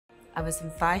I was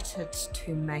invited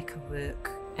to make a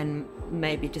work and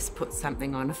maybe just put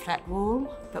something on a flat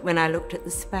wall. But when I looked at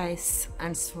the space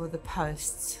and saw the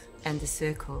posts and the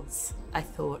circles, I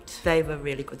thought they were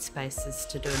really good spaces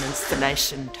to do an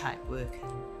installation type work in.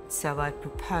 So I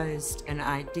proposed an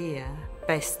idea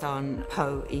based on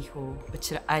Pou Iho,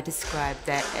 which I described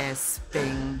that as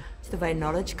being the way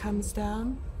knowledge comes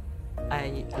down.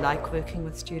 I like working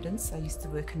with students. I used to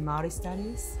work in Māori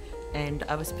studies, and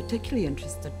I was particularly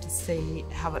interested to see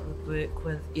how it would work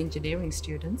with engineering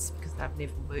students, because I've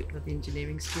never worked with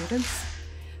engineering students,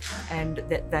 and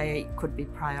that they could be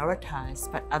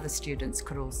prioritised, but other students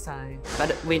could also.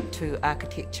 But it went to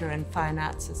architecture and fine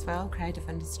arts as well, creative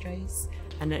industries,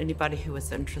 and anybody who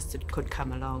was interested could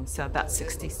come along. So about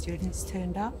 60 students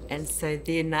turned up, and so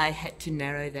then I had to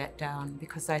narrow that down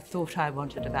because I thought I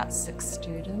wanted about 6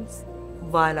 students.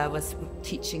 While I was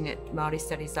teaching at Māori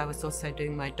Studies, I was also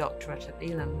doing my doctorate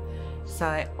at Elam. So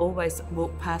I always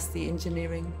walked past the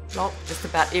engineering block just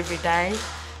about every day,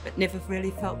 but never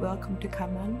really felt welcome to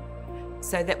come in.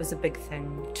 So that was a big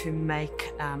thing, to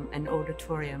make an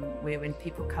auditorium where when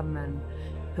people come in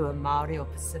who are Māori or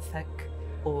Pacific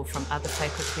or from other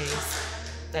faculties,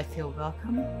 they feel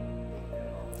welcome.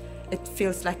 It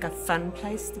feels like a fun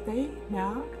place to be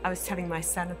now. I was telling my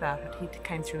son about it. He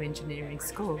came through engineering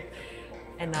school,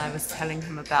 and I was telling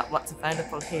him about what's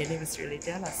available here, and he was really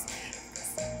jealous.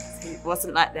 He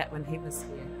wasn't like that when he was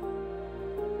here.